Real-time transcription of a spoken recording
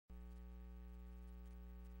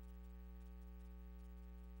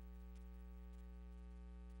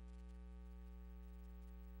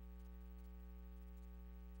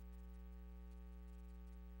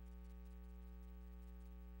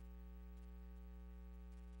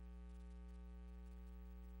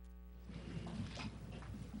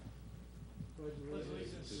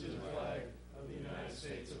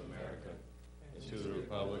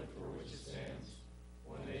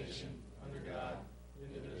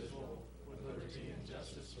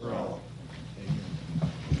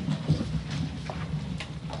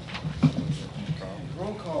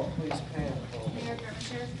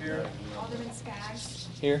Skaggs.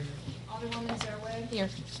 Here. Alderwoman Zerwood. Here.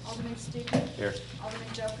 Alderman Stupi. Here. Alderman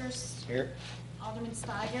Jokers. Here. Alderman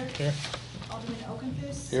Steiger. Here. Alderman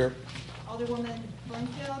Okenthus. Here. Alderwoman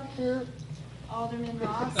Brumfield. Here. Alderman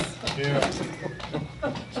Ross. Here.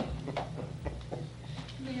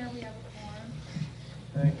 Mayor, we have a quorum.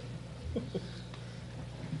 Thank you.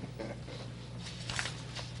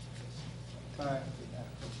 Hi.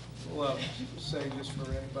 Well, say just for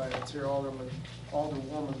anybody that's here, Alderwoman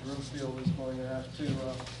Broomfield is going to have to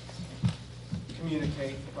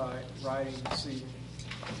communicate by writing this evening.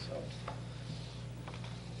 So,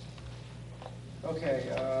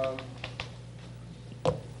 okay.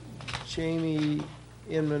 Jamie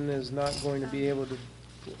Inman is not going to be able to.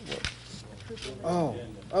 Oh,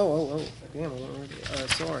 damn!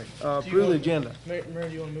 Sorry. Approve the agenda. Mayor, do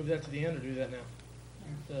you want to move that to the end or do that now?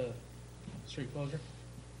 The street closure?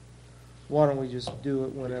 Why don't we just do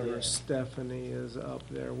it whenever Stephanie is up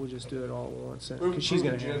there? We'll just do it all at once. Because she's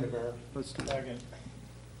going to have it. Let's do it.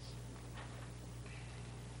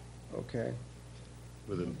 Okay.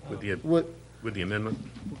 With the amendment?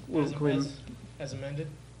 As amended?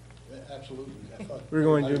 Absolutely. We're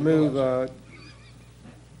going to move a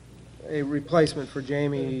replacement for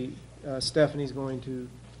Jamie. Stephanie's going to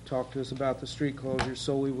talk to us about the street closures,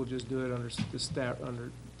 so we will just do it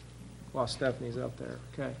while Stephanie's up there.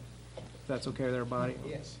 Okay. If that's okay with everybody?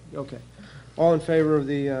 Yes. Okay. All in favor of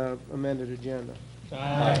the amended agenda?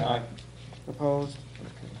 Aye. Opposed?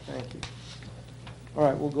 Okay, thank you. All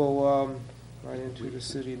right, we'll go right into the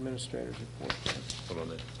city administrator's report. Hold on a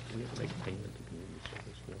minute. Do we have to make a payment to community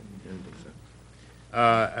service?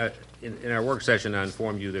 In our work session, I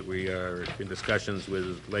informed you that we are in discussions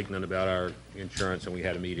with Lakeland about our insurance, and we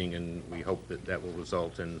had a meeting, and we hope that that will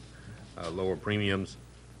result in lower premiums.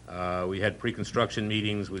 We had pre-construction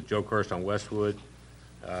meetings with Joe Kirst on Westwood.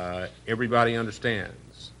 Everybody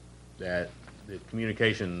understands that the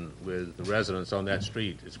communication with the residents on that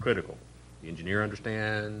street is critical. The engineer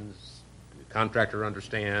understands, the contractor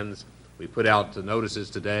understands. We put out the notices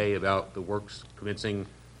today about the works commencing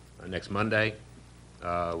next Monday.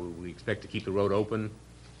 We expect to keep the road open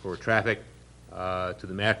for traffic to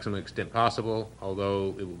the maximum extent possible,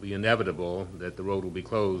 although it will be inevitable that the road will be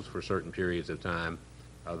closed for certain periods of time.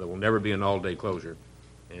 There will never be an all-day closure,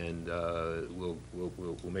 and we'll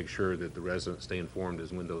make sure that the residents stay informed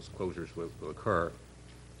as when those closures will occur.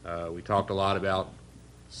 We talked a lot about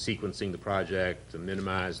sequencing the project to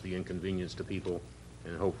minimize the inconvenience to people,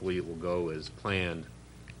 and hopefully it will go as planned.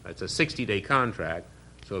 It's a 60-day contract,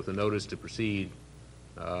 so if the notice to proceed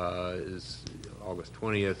is August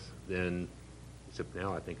 20th, then, except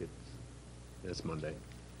now I think it's Monday.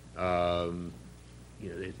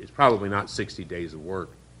 It's probably not 60 days of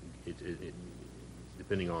work,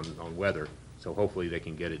 depending on weather. So hopefully they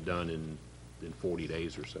can get it done in 40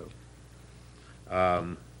 days or so.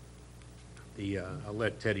 I'll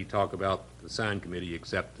let Teddy talk about the sign committee,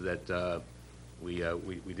 except that we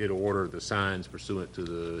did order the signs pursuant to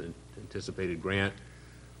the anticipated grant.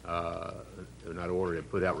 Not ordered it,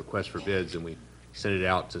 put out requests for bids, and we sent it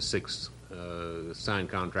out to 6 sign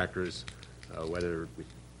contractors, whether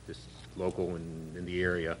just local and in the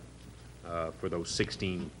area, for those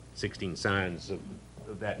 16 signs of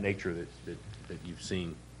that nature that you've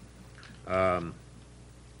seen.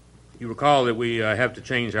 You recall that we have to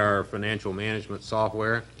change our financial management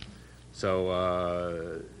software.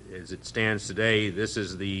 So as it stands today, this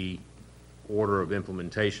is the order of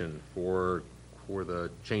implementation for the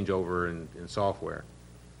changeover in software.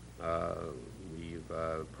 We've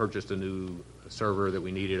purchased a new server that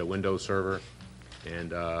we needed, a Windows server,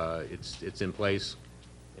 and it's in place,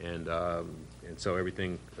 and so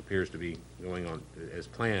everything appears to be going on as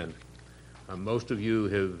planned. Most of you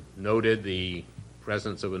have noted the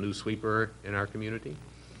presence of a new sweeper in our community.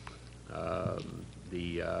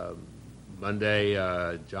 Monday,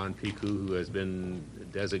 John Piku, who has been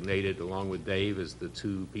designated along with Dave as the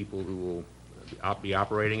 2 people who will be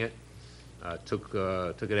operating it, took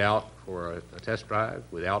it out for a test drive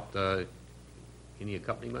without any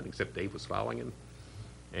accompaniment, except Dave was following him,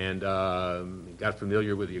 and got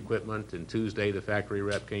familiar with the equipment. And Tuesday, the factory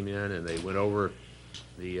rep came in, and they went over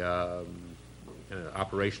the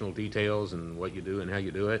operational details and what you do and how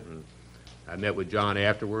you do it. And I met with John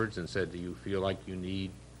afterwards and said, "Do you feel like you need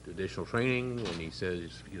additional training?" And he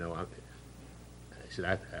says, I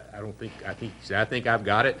said, I think I've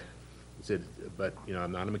got it. He said, "But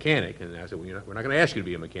I'm not a mechanic." And I said, "Well, we're not going to ask you to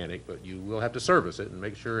be a mechanic, but you will have to service it and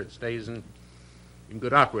make sure it stays in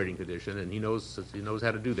good operating condition." And he knows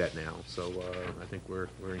how to do that now. So I think we're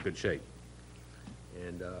in good shape.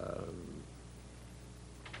 And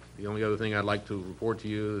the only other thing I'd like to report to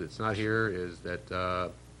you that's not here is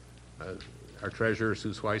that our treasurer,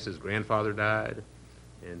 Sue Swice's grandfather died,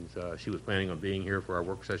 and she was planning on being here for our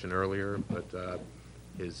work session earlier, but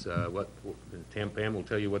Pam will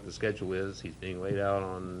tell you what the schedule is. He's being laid out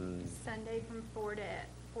on, Sunday from 4 to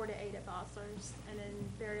 8 at Bosler's, and then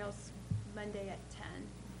burials Monday at 10.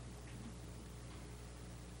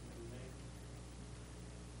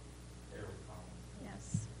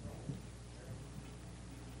 Yes.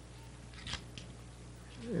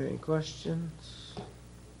 Any questions?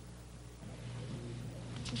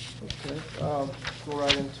 Okay, go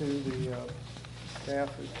right into the staff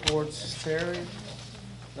reports. Terry?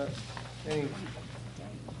 Any?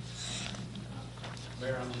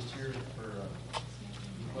 Mayor, I'm just here for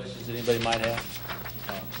any questions that anybody might have.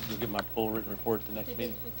 We'll get my full written report at the next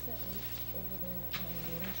meeting.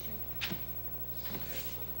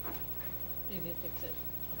 Did they fix it?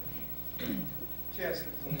 Yes,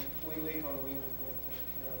 we leave on Wheeler.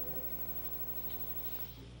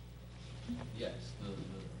 Yes, the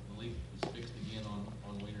leak was fixed again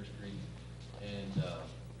on Wiener Street, and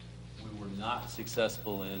we were not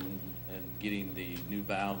successful in getting the new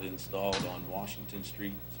valve installed on Washington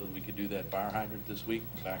Street so that we could do that fire hydrant this week.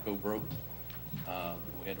 Backhoe broke.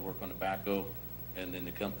 We had to work on the backhoe, and then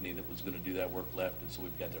the company that was going to do that work left, and so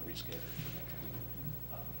we've got that rescheduled for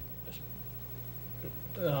next week.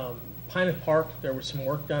 Yes, Pine and Park, there was some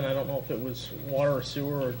work done. I don't know if it was water or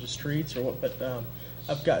sewer or just streets or what, but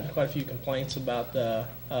I've gotten quite a few complaints about the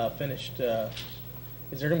finished.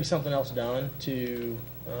 Is there going to be something else done to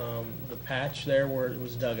the patch there where it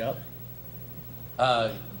was dug up?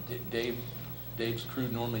 Dave's crew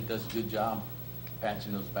normally does a good job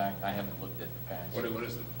patching those back. I haven't looked at the patch. what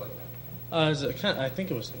is the complaint? Is it kind of, I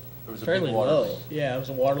think it was There was a fairly big water low. leak. Yeah, it was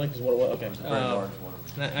a water leak. Is what it was. Okay. It was a very large water.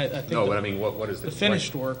 And I think No, the- but I mean, what is the the complaint?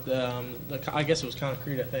 finished work, I guess it was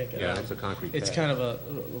concrete, I think. Yeah, it's a concrete It's pad. kind of a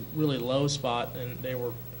really low spot, and they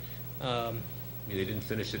were, I mean, they didn't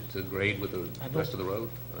finish it to grade with the I don't- rest of the road?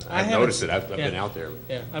 I I've haven't noticed it, s- I've been yeah. out there.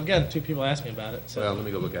 yeah, I've gotten 2 people ask me about it, so. Well, let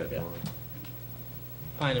me go look at it Yeah. tomorrow.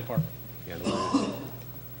 Pine and Park. Yeah, no worries. Any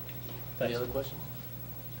Thanks. other questions?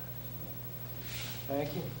 Thank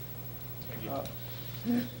you.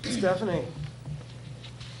 Stephanie?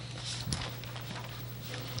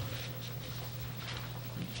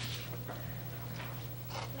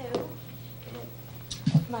 Hello.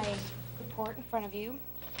 My report in front of you.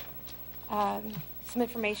 Some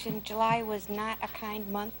information. July was not a kind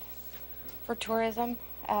month for tourism.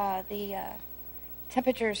 The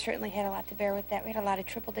temperatures certainly had a lot to bear with that. We had a lot of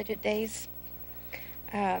triple-digit days.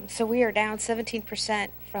 So we are down 17%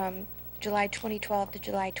 from July 2012 to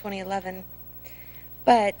July 2011.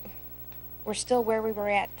 But we're still where we were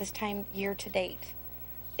at this time year to date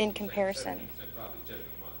in comparison.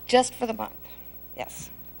 Just for the month, yes.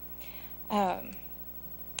 And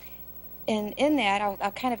in that,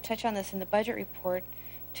 I'll kind of touch on this in the budget report.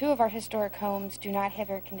 2 of our historic homes do not have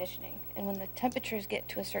air conditioning. And when the temperatures get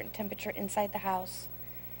to a certain temperature inside the house,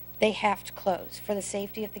 they have to close for the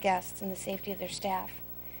safety of the guests and the safety of their staff.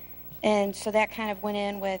 And so that kind of went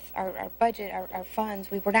in with our budget, our funds.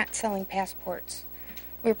 We were not selling passports.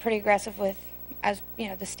 We were pretty aggressive with, as you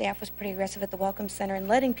know, the staff was pretty aggressive at the Welcome Center and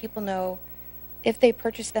letting people know if they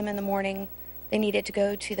purchased them in the morning, they needed to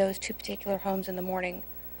go to those 2 particular homes in the morning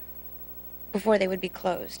before they would be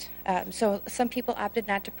closed. So some people opted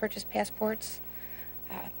not to purchase passports.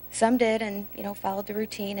 Some did and, followed the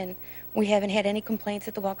routine, and we haven't had any complaints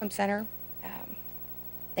at the Welcome Center,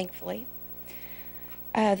 thankfully.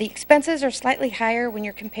 The expenses are slightly higher when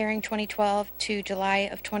you're comparing 2012 to July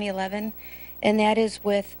of 2011, and that is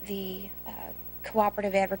with the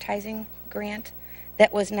cooperative advertising grant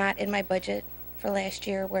that was not in my budget for last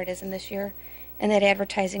year where it is in this year, and that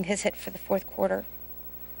advertising has hit for the 4th quarter.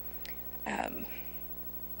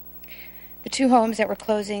 The 2 homes that were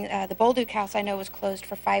closing, the Bolduc house I know was closed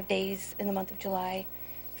for 5 days in the month of July.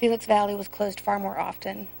 Felix Valley was closed far more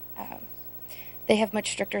often. They have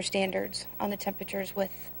much stricter standards on the temperatures with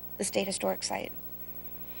the State Historic Site.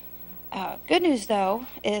 Good news, though,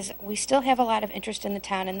 is we still have a lot of interest in the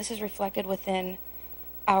town, and this is reflected within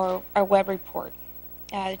our web report.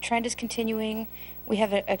 The trend is continuing. We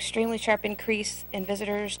have an extremely sharp increase in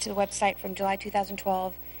visitors to the website from July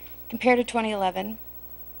 2012 compared to 2011.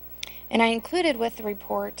 And I included with the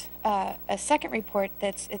report a second report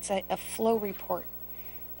it's a flow report.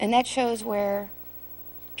 And that shows where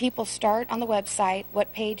people start on the website,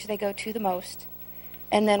 what page they go to the most,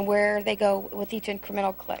 and then where they go with each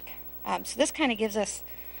incremental click. So this kind of gives us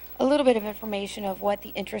a little bit of information of what the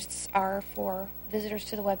interests are for visitors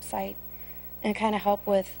to the website and kind of help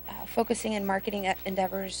with focusing and marketing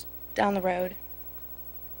endeavors down the road.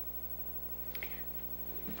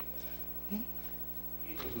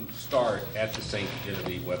 Who's start at the St.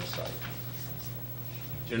 Genevieve website.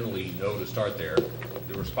 Generally know to start there.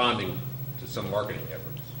 They're responding to some marketing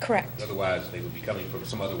efforts. Correct. Otherwise, they would be coming from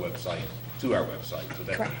some other website to our website.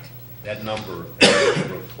 So Correct. that number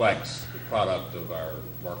reflects the product of our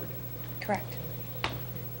marketing. Correct.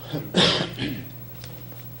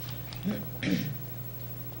 Does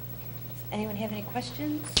anyone have any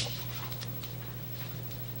questions?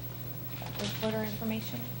 With voter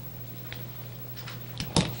information?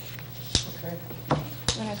 Okay.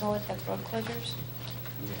 Want to go with the road closures?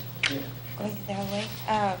 Go ahead and get that out of the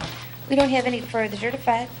way. We don't have any, for the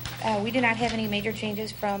Zertifed, we do not have any major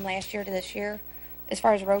changes from last year to this year as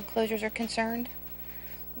far as road closures are concerned.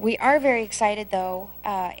 We are very excited, though.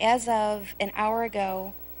 As of an hour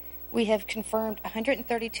ago, we have confirmed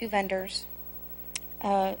 132 vendors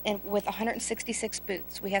and with 166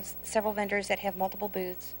 booths. We have several vendors that have multiple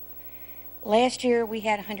booths. Last year, we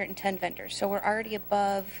had 110 vendors, so we're already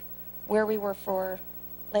above where we were for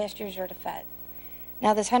last year's Zertifed.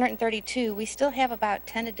 Now, this 132, we still have about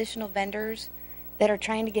 10 additional vendors that are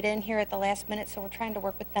trying to get in here at the last minute, so we're trying to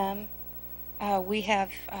work with them. We have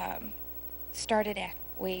started at,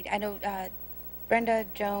 I know Brenda,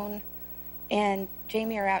 Joan, and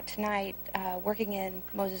Jamie are out tonight working in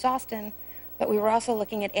Moses Austin, but we were also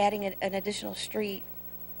looking at adding an additional street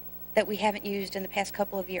that we haven't used in the past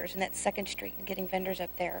couple of years, and that's 2nd Street, and getting vendors up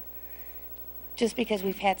there, just because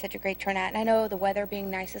we've had such a great turnout. And I know the weather being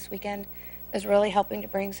nice this weekend is really helping to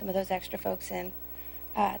bring some of those extra folks in.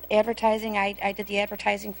 Advertising, I did the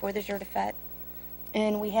advertising for the Zertifet,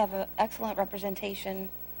 and we have an excellent representation,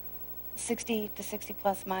 60 to 60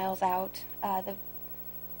 plus miles out.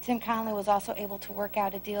 Tim Conley was also able to work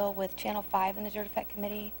out a deal with Channel 5 and the Zertifet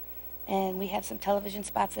Committee, and we have some television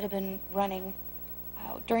spots that have been running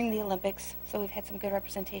during the Olympics, so we've had some good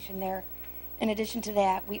representation there. In addition to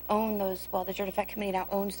that, we own those, well, the Zertifet Committee now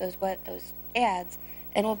owns those ads,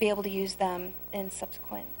 and we'll be able to use them in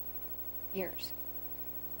subsequent years.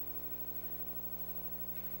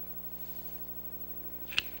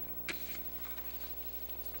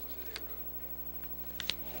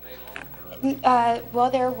 Well,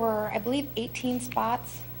 there were, I believe, 18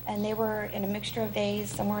 spots, and they were in a mixture of days.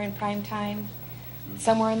 Some were in prime time,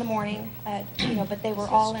 some were in the morning, but they were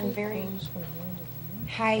all in very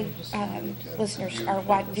high listeners or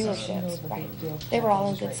wide viewerships. Right? They were all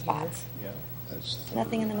in good spots.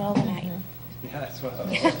 Nothing in the middle of the night. Yeah, that's what I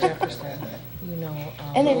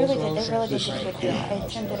And they really did. They really did a good job.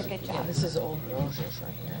 Tim did a good job. This is Old Roses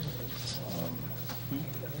right here.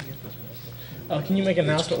 Can you make an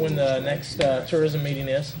announcement when the next tourism meeting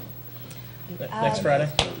is? Next Friday?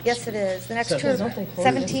 Yes, it is. The next So- tourism, Don't they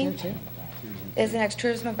close this here 17th too? is the next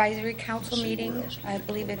Tourism Advisory Council meeting. I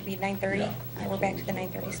believe it'll be 9:30. We're back to the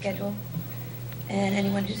 9:30 schedule. And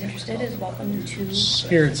anyone who's interested is welcome to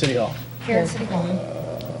Here at City Hall. here at City Hall.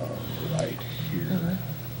 Right here,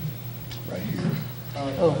 right here,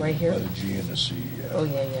 Oh, right here? by the G and the C, Oh,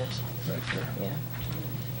 yeah, right there. yeah.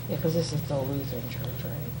 Yeah, because this is the Lutheran church,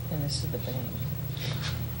 right? And this is the bank.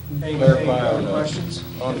 Clarify Any questions?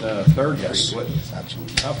 on the 3rd Yes, Street,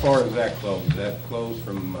 absolutely. how far is that closed? Is that closed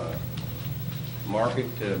from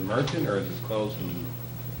Market to Merchant, or is it closed from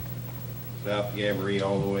South Gabourey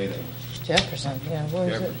all the way to Jefferson, yeah, where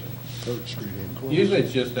is it? Jefferson? 3rd Street ain't closed. Usually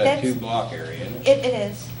it's just that That's- 2-block area, isn't it? It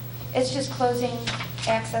is. It's just closing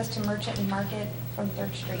access to Merchant and Market from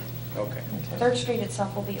 3rd Street. Okay, 3rd Street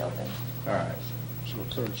itself will be open. all right. So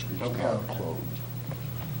 3rd Street's Okay. not closed.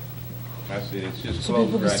 I see, it's just So closed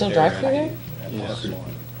people can right still there. drive through at there? the- Market,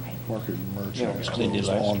 Right. Market and Merchant is they did closed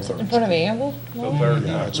last on year. 3rd. In front of Amble? So No? 3rd,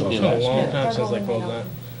 Yeah, it's It's open. been a long Yeah. time since they closed that.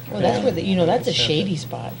 Well, that's where, that's a shady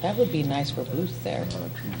spot. That would be nice for booths there.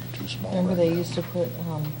 Too small. Remember right they now. used to put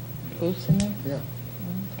booths in there? Yeah.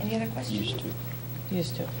 Any other questions?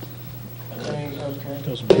 Used to. Okay.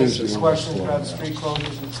 Those Any questions about the street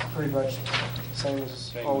closures? It's pretty much same as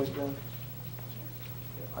it's always been.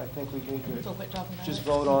 I think we need to just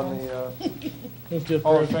vote on the, Move to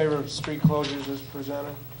all in approve. favor of street closures as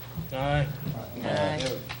presented? Aye. Aye.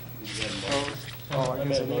 Opposed? Oh, I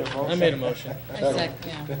guess made a need motion. I made a motion.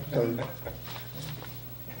 Third.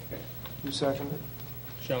 You seconded?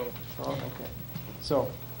 Sean. Sean, okay. So,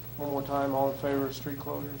 one more time, all in favor of street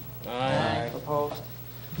closures? Aye. Opposed?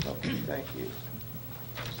 Okay, thank you.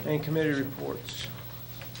 Any committee reports?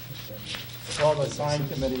 Well, the sign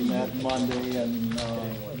committee met Monday, and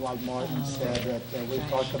like Martin said, that we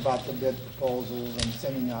talked about the bid proposals and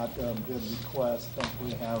sending out the bid requests, that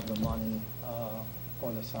we have the money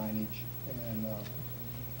for the signage. And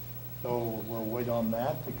so we're waiting on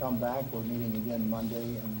that to come back. We're meeting again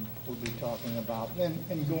Monday, and we'll be talking about,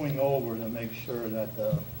 and going over to make sure that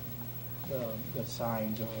the the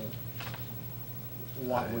signs or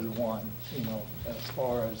what we want, you know, as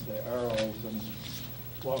far as the arrows and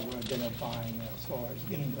what we're identifying as far as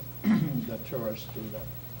getting the tourists to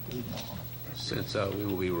the mall. Since we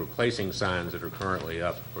will be replacing signs that are currently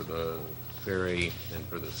up for the ferry and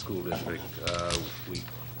for the school district, we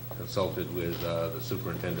consulted with the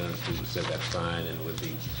superintendent, who said that's fine, and with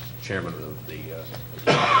the chairman of the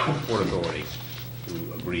Port Authority,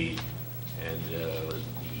 who agreed. And the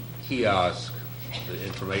kiosk, the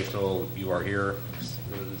informational, you are here,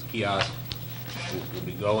 this kiosk will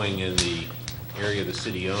be going in the area the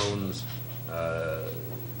city owns,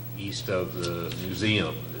 east of the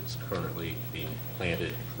museum that's currently being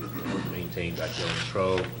planted, maintained by Joan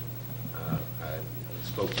Trove. I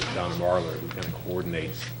spoke with Donna Marler, who kind of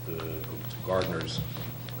coordinates the gardeners,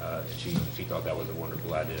 and she thought that was a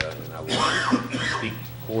wonderful idea, and I will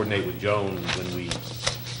coordinate with Joan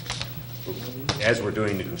as we're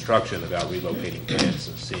doing the construction, about relocating plants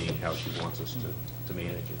and seeing how she wants us to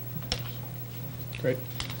manage it. Great.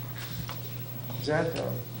 Is that,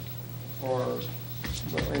 or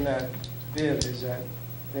in that bid, is that,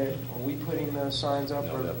 are we putting the signs up?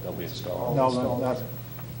 No, or they'll be installed. No, that's,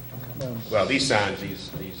 Well, these signs,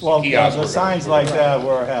 these well, kiosks. the signs like that,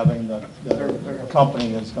 we're having the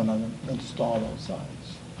company that's gonna install those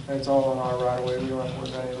signs. And it's all on our right of way, we don't have to worry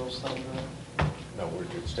about any of those things, right? No, we're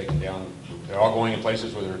just taking down, they're all going in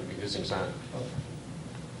places where there are existing signs.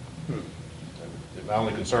 My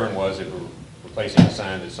only concern was if we're replacing a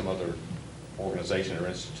sign that some other organization or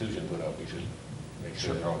institution put up, we should make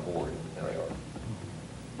sure they're on board, and they are.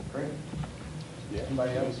 Great. Yeah.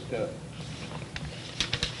 Anybody else? Yeah.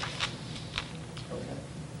 Okay.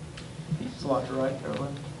 It's a lot to write,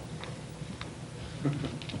 Carolyn.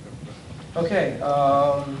 Okay,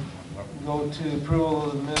 go to approval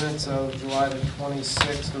of the minutes of July the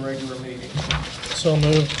 26th, the regular meeting. So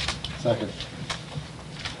moved. Second.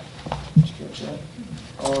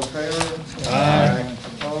 All in favor? Aye.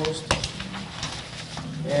 Opposed?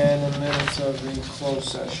 And the minutes of the closed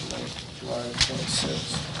session of July the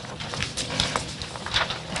 26th.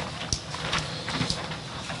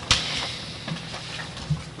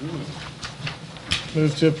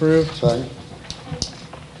 Move to approve. Second.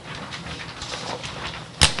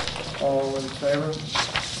 All in favor?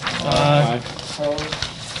 Aye. Opposed?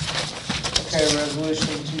 Okay,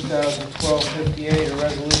 resolution 2012-58, a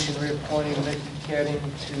resolution reappointing Mickey Ketting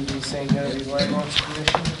to the St. Genevieve Landmarks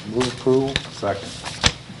Commission. Move approval. Second.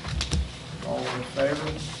 All in favor?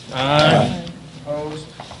 Aye. Opposed?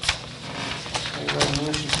 Okay,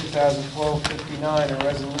 resolution 2012-59, a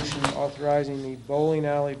resolution authorizing the bowling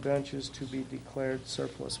alley benches to be declared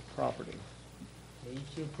surplus property. Move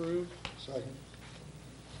to approve. Second.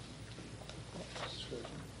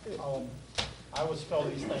 I would store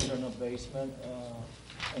these things in the basement,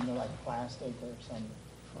 and they're like plastic or something.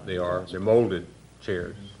 They're molded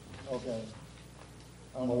chairs. Okay.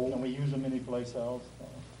 I don't know, can we use them anyplace else?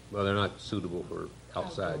 Well, they're not suitable for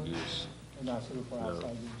outside use. They're not suitable for No.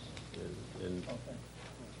 outside use? And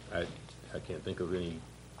Okay. I can't think of any,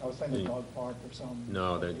 I was thinking dog park or something.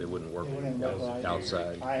 no, they wouldn't work They wouldn't look right.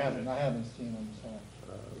 outside. I haven't seen them, so.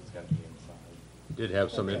 It's got to be inside. Did have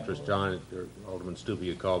some interest. John, or Alderman Stupi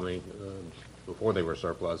had called me before they were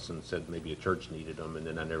surplus and said maybe a church needed them, and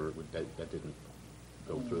then that didn't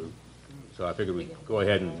go through. So I figured we'd go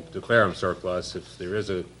ahead and declare them surplus. If there is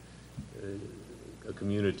a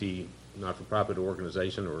community not-for-profit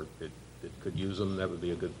organization or it could use them, that would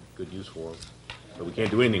be a good use for them. But we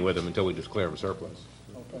can't do anything with them until we declare them surplus.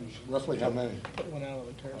 Roughly how many? Put one out on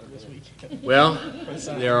the tournament this week. Well,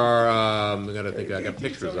 there are, I got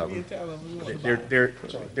pictures of them.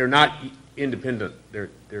 They're not independent.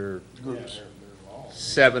 They're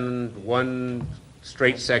one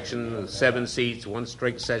straight section of 7 seats, one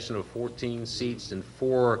straight section of 14 seats, and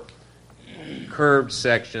 4 curved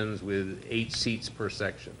sections with 8 seats per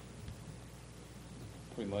section.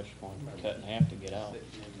 Pretty much going to cut in half to get out.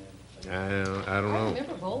 I don't I know,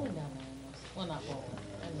 remember bowling down there in those, well, not bowling.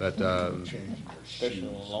 but Especially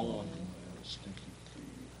on a long one.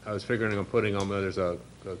 I was figuring on putting on, there's a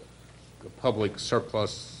public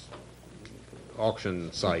surplus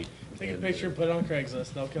auction site. Take a and, picture and put it on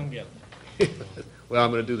Craigslist. They'll come get them. well, I'm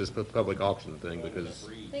going to do this public auction thing because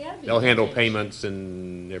They gotta be they'll handle vintage. payments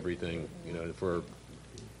and everything, for,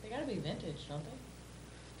 They gotta be vintage, don't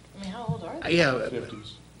they? I mean, how old are they? yeah.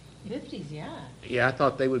 50s. 50s, yeah. Yeah, I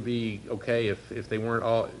thought they would be okay if they weren't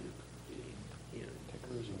all, you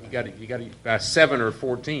got to buy 7 or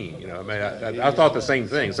 14, I mean, I thought the same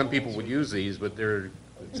thing. Some people would use these, but they're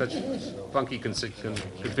such funky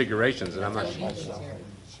configurations, and I'm not,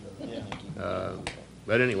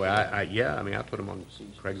 But anyway, yeah, I mean, I put them on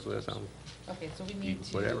Craigslist, Okay, so we need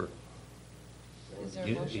to. whatever. Is there a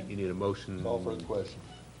You motion? need a motion. Call for the question.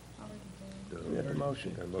 We have a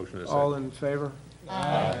motion. A motion and a All second. in favor?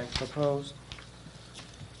 Aye. Opposed?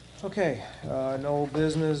 Okay, no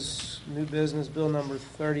business, new business, bill number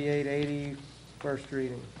 3880, first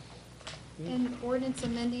reading. An ordinance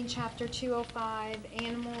amending Chapter 205,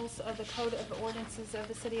 Animals of the Code of Ordinances of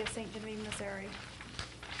the City of St. Genevieve, Missouri.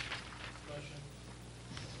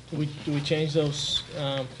 Do we change those,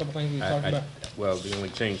 couple things we talked about? Well, the only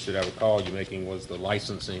change that I recall you making was the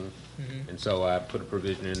licensing, Mhm. and so I put a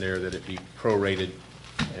provision in there that it be prorated,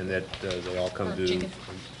 and that they all come For due chicken.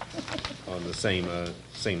 on the same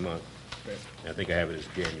month. Great. I think I have it as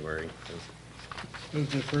January.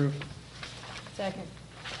 Move to approve. Second.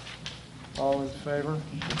 All in favor?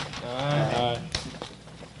 Aye.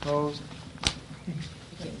 Opposed?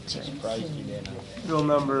 Surprised you didn't. Bill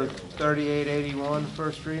number 3881,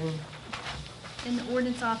 first reading. An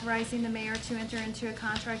ordinance authorizing the mayor to enter into a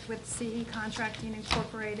contract with CE Contracting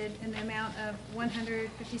Incorporated in the amount of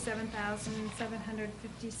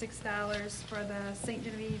 $157,756 for the St.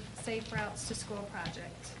 Genevieve Safe Routes to School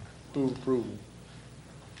project. Move approval.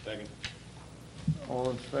 Second.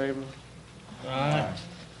 All in favor? Aye.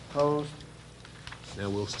 Opposed? Now,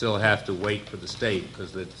 we'll still have to wait for the state,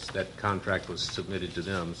 because that contract was submitted to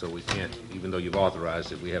them, so we can't, even though you've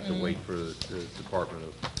authorized it, we have to wait for the Department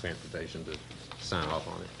of Transportation to sign off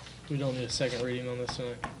on it. We don't need a second reading on this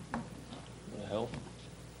tonight. The hell?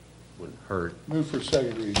 Wouldn't hurt. Move for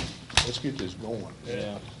second reading. Let's get this going.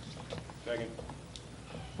 Yeah. Second.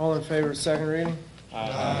 All in favor of second reading?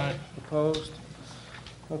 Aye. Opposed?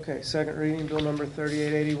 Okay, second reading, bill number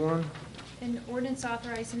 3881. An ordinance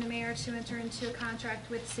authorizing the mayor to enter into a contract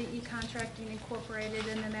with CE Contracting Incorporated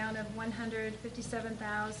in the amount of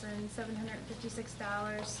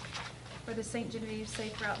 $157,756 for the St. Genevieve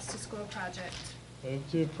Safe Routes to School project. Move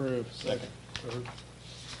to approve. Second. Yeah.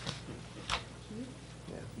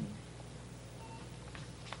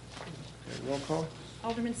 Okay, roll call?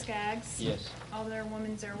 Alderman Skaggs. Yes.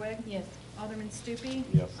 Alderwoman Zerwig. Yes. Alderman Stupi.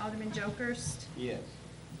 Yes. Alderman Jokers. Yes.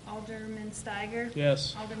 Alderman Steiger.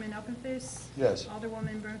 Yes. Alderman Okenthus. Yes.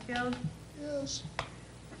 Alderwoman Broomfield. Yes.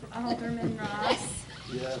 Alderman Ross.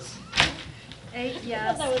 Yes. 8 That was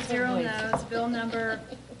yes, her 0 voice. no's. Bill number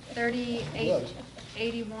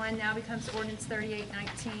 3881 now becomes ordinance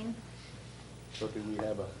 3819. So do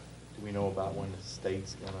we know about when the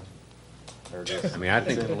state's gonna, or just, I mean, I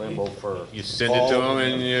think it's in limbo for? you send it to them,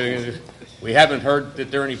 and we haven't heard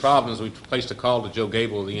that there are any problems. We placed a call to Joe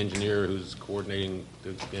Gable, the engineer who's coordinating,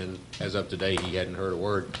 and as of today, he hadn't heard a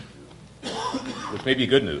word, which may be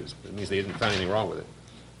good news. It means they didn't find anything wrong with it.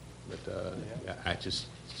 But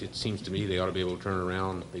it seems to me they ought to be able to turn it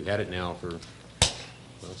around. They've had it now for,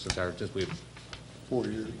 well, since we 4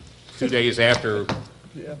 years. 2 days after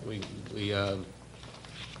Yeah. we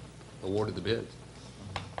awarded the bid.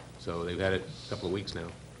 So they've had it a couple of weeks now.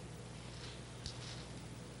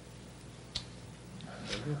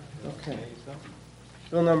 Okay.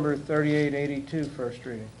 Bill number 3882, first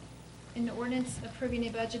reading. An ordinance approving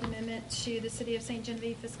a budget amendment to the City of St.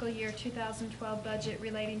 Genevieve fiscal year 2012 budget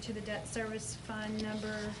relating to the debt service fund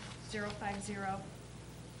number 050.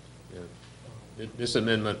 Yeah. This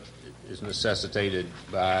amendment is necessitated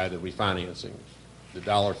by the refinancing. The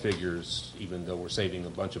dollar figures, even though we're saving a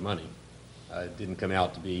bunch of money, didn't come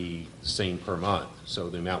out to be the same per month. So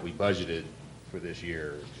the amount we budgeted for this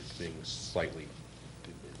year is being slightly,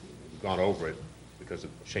 we've gone over it because of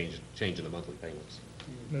change in the monthly payments.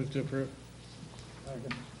 Move to approve.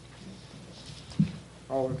 Second.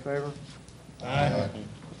 All in favor? Aye.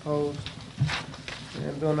 Opposed?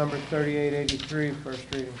 And bill number 3883, first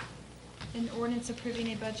reading. An ordinance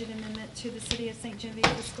approving a budget amendment to the City of St. Genevieve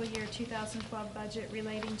fiscal year 2012 budget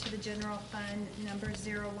relating to the general fund number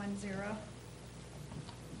 010.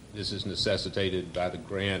 This is necessitated by the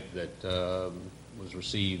grant that was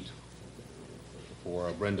received for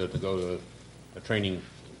Brenda to go to a training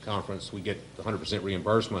conference. We get 100%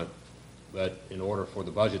 reimbursement, but in order for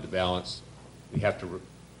the budget to balance, we have to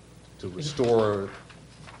restore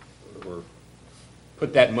or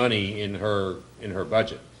put that money in her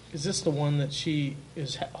budget. Is this the one that she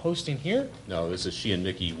is hosting here? No, this is she and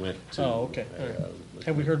Mickey went to. Oh, okay. All right.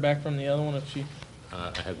 Have we heard back from the other one if she?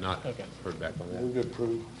 I have not Okay. heard back on that. Move to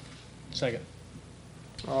approve. Second.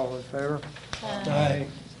 All in favor? Aye.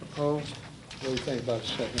 Opposed? What do you think about the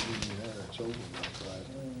second reading there? It's over now, right?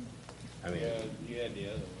 I mean, You had the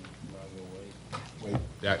other one, I'll go wait.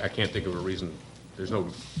 Wait, I can't think of a reason. There's no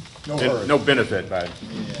hurry. no benefit by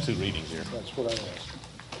 2 readings here. That's what I asked.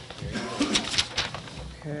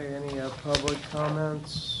 Okay, any public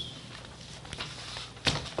comments?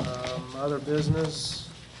 Other business?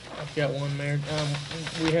 I've got one, Mayor.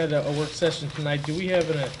 We had a work session tonight. Do we have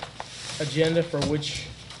an agenda for which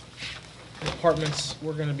departments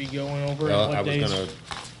we're gonna be going over? and Well, what I was days? gonna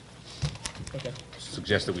Okay,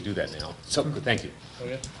 suggest that we do that now. So, thank you.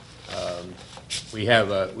 okay.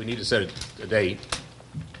 We need to set a date.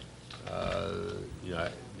 You know,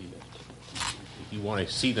 if you want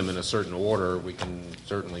to see them in a certain order, we can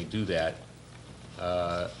certainly do that.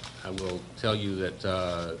 I will tell you that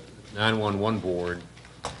 911 Board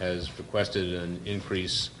has requested an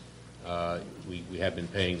increase. We have been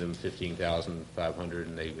paying them $15,500,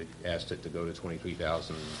 and they've asked it to go to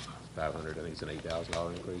 $23,500. I think it's an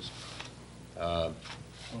 $8,000 increase.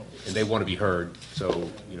 And they want to be heard, so,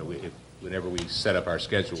 you know, whenever we set up our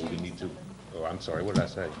schedule, we need to, oh, I'm sorry, what did I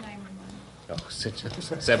say? 911. Oh,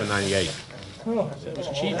 $798. Oh, that was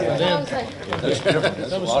cheap for them.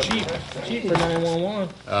 That was cheap for 911.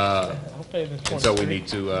 I'll pay the 23. And so we need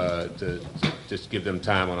to just give them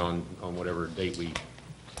time on whatever date we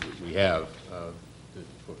have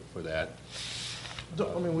for that.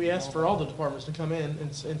 I mean, we asked for all the departments to come in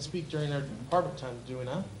and speak during their department time, do we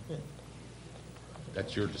not? Yeah.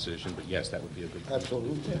 That's your decision, but yes, that would be a good.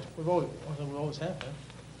 Absolutely. Yeah, we always have that.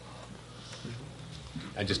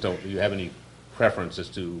 I just don't, do you have any preference as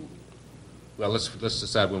to, well, let's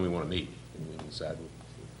decide when we want to meet, and we can decide.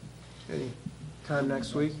 Any time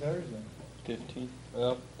next week? Thursday. 15th.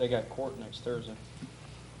 Well, they got court next Thursday.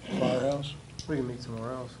 Firehouse? We can meet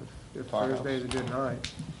somewhere else if Firehouse. Thursday's a good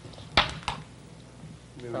night.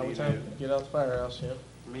 Probably time to get out the firehouse, yeah.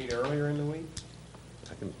 Meet earlier in the week?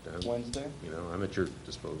 I can, Wednesday? you know, I'm at your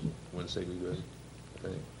disposal. Wednesday be good, I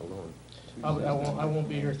think. Hold on. I won't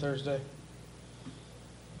be here Thursday.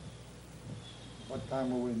 What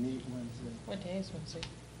time will we meet Wednesday? What day is Wednesday?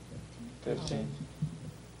 15th.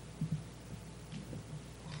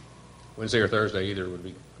 Wednesday or Thursday, either would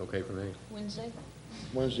be okay for me. Wednesday?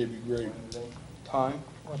 Wednesday'd be great. Time?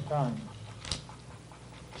 What time?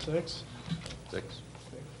 6? 6.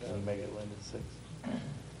 Can we make it Lynn at 6?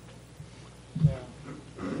 Yeah.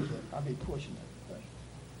 I'll be pushing it, but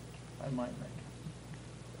I might make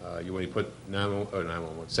it. You want to put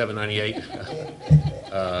 798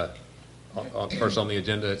 first on the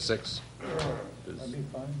agenda at 6? That'd be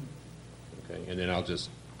fine. Okay, and then I'll just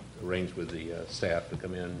arrange with the staff to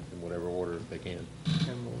come in whatever order they can.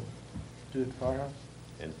 And we'll do it at the firehouse?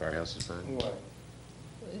 And firehouse is fine.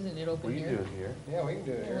 Isn't it open We can here? do it here. Yeah, we can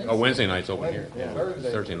do it here. Oh, Wednesday night's open here. Yeah, Yeah,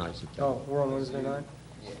 Thursday. Thursday nights. Oh, we're on Wednesday night?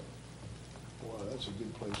 Well, that's a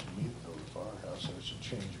good place to meet, though, the firehouse, and it's a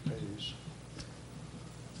change of pace.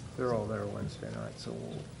 They're all there Wednesday night, so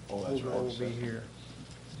Oh, that's right. we'll be here.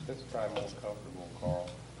 That's probably more comfortable, Carl.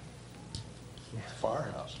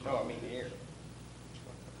 Firehouse. No, I mean here.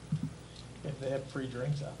 If they have free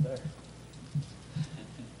drinks out there.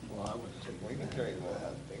 Well, I wouldn't take. We can trade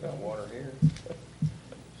one. They got water here.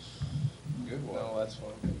 Good water. No, that's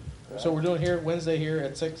fine. So we're doing here, Wednesday here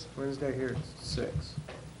at 6? Wednesday here at 6.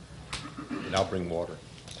 And I'll bring water.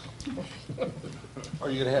 Are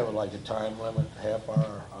you gonna have like a time limit, half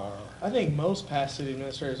hour, hour? I think most past city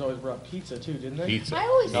administrators always brought pizza too, didn't they? Pizza. I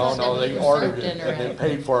always No, thought no, that they we ordered served it, dinner and they at.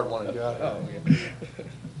 paid for it when it got Oh, here. We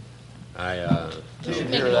should You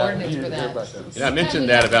make hear an that? ordinance You for hear that. about that? And I mentioned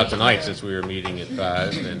that about tonight since we were meeting at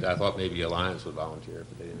 5, and I thought maybe Alliance would volunteer,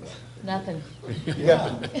 but they didn't. Nothing.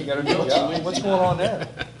 Yeah, you gotta do it. What's going on there?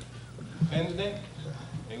 Wednesday?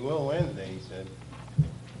 They will Wednesday, he said.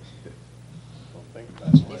 Don't think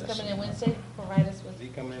that's He's coming in Wednesday, provide us Is with. he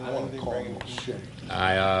coming in I wanna Wednesday? call bring him him a pizza? shit. Will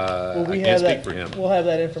I we can't have speak that? for him. We'll have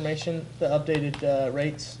that information, the updated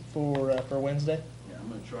rates for Wednesday. Yeah, I'm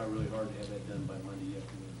gonna try really hard to have that done by Monday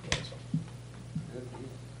afternoon. Good deal.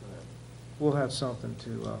 We'll have something to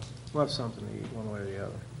eat one way or the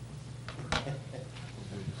other.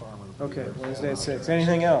 Okay, Wednesday at 6.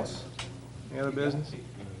 Anything else? Any other business?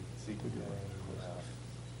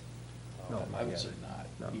 No, I would say not.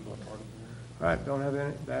 No. All right, don't have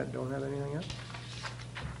anything else?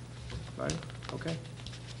 Right, okay.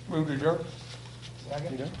 Move to adjourn.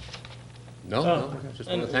 No, no, just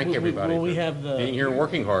want to thank And everybody will we for have the- being here and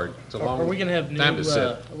working hard. It's a long Are we gonna have new, time to sit.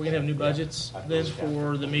 are we gonna have new budgets then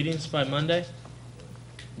for the meetings by Monday?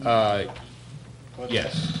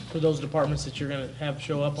 Yes, For those departments that you're gonna have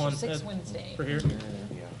show up on? 6 Wednesday. For here?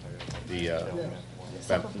 yeah,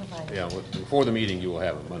 before the meeting, you will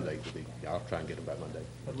have it Monday. I'll try and get them by Monday.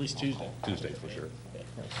 At least Tuesday. Tuesday for sure.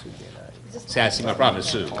 Is this- See, I see, my problem is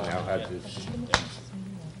Sue. She's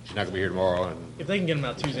not gonna be here tomorrow, and If they can get them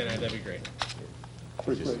out Tuesday night, that'd be great.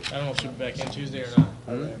 Pretty quick. I don't know if she'll be back in Tuesday or not.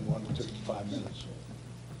 I ran one that took 5 minutes.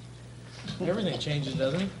 Everything changes,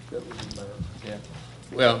 doesn't it? That was in there. Yeah.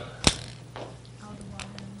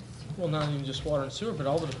 well, well, not even just water and sewer, but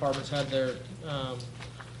all the departments had their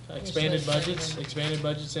expanded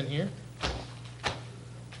budgets in here.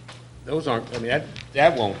 Those aren't, I mean,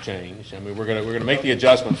 that won't change. I mean, we're gonna make the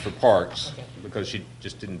adjustments for parks, Okay. because she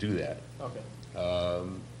just didn't do that. Okay.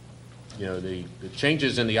 You know, the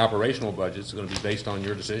changes in the operational budgets are gonna be based on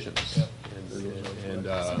your decisions. And, So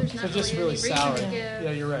there's So not just really really any reason salary. to give.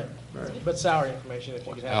 Yeah, you're right. But salary information, if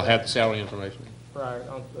you could have. I'll that have the salary information. Prior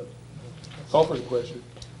on the. Call for the question.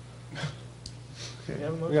 Okay. You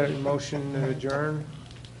have a We got a motion to adjourn.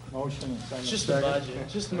 Motion and second. It's just the budget.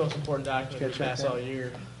 It's just the most important document we Catch pass that. all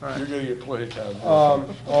year. All right. You're gonna get 20 times.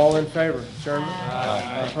 All in favor? Adjournment?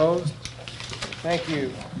 Opposed? Thank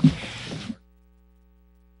you.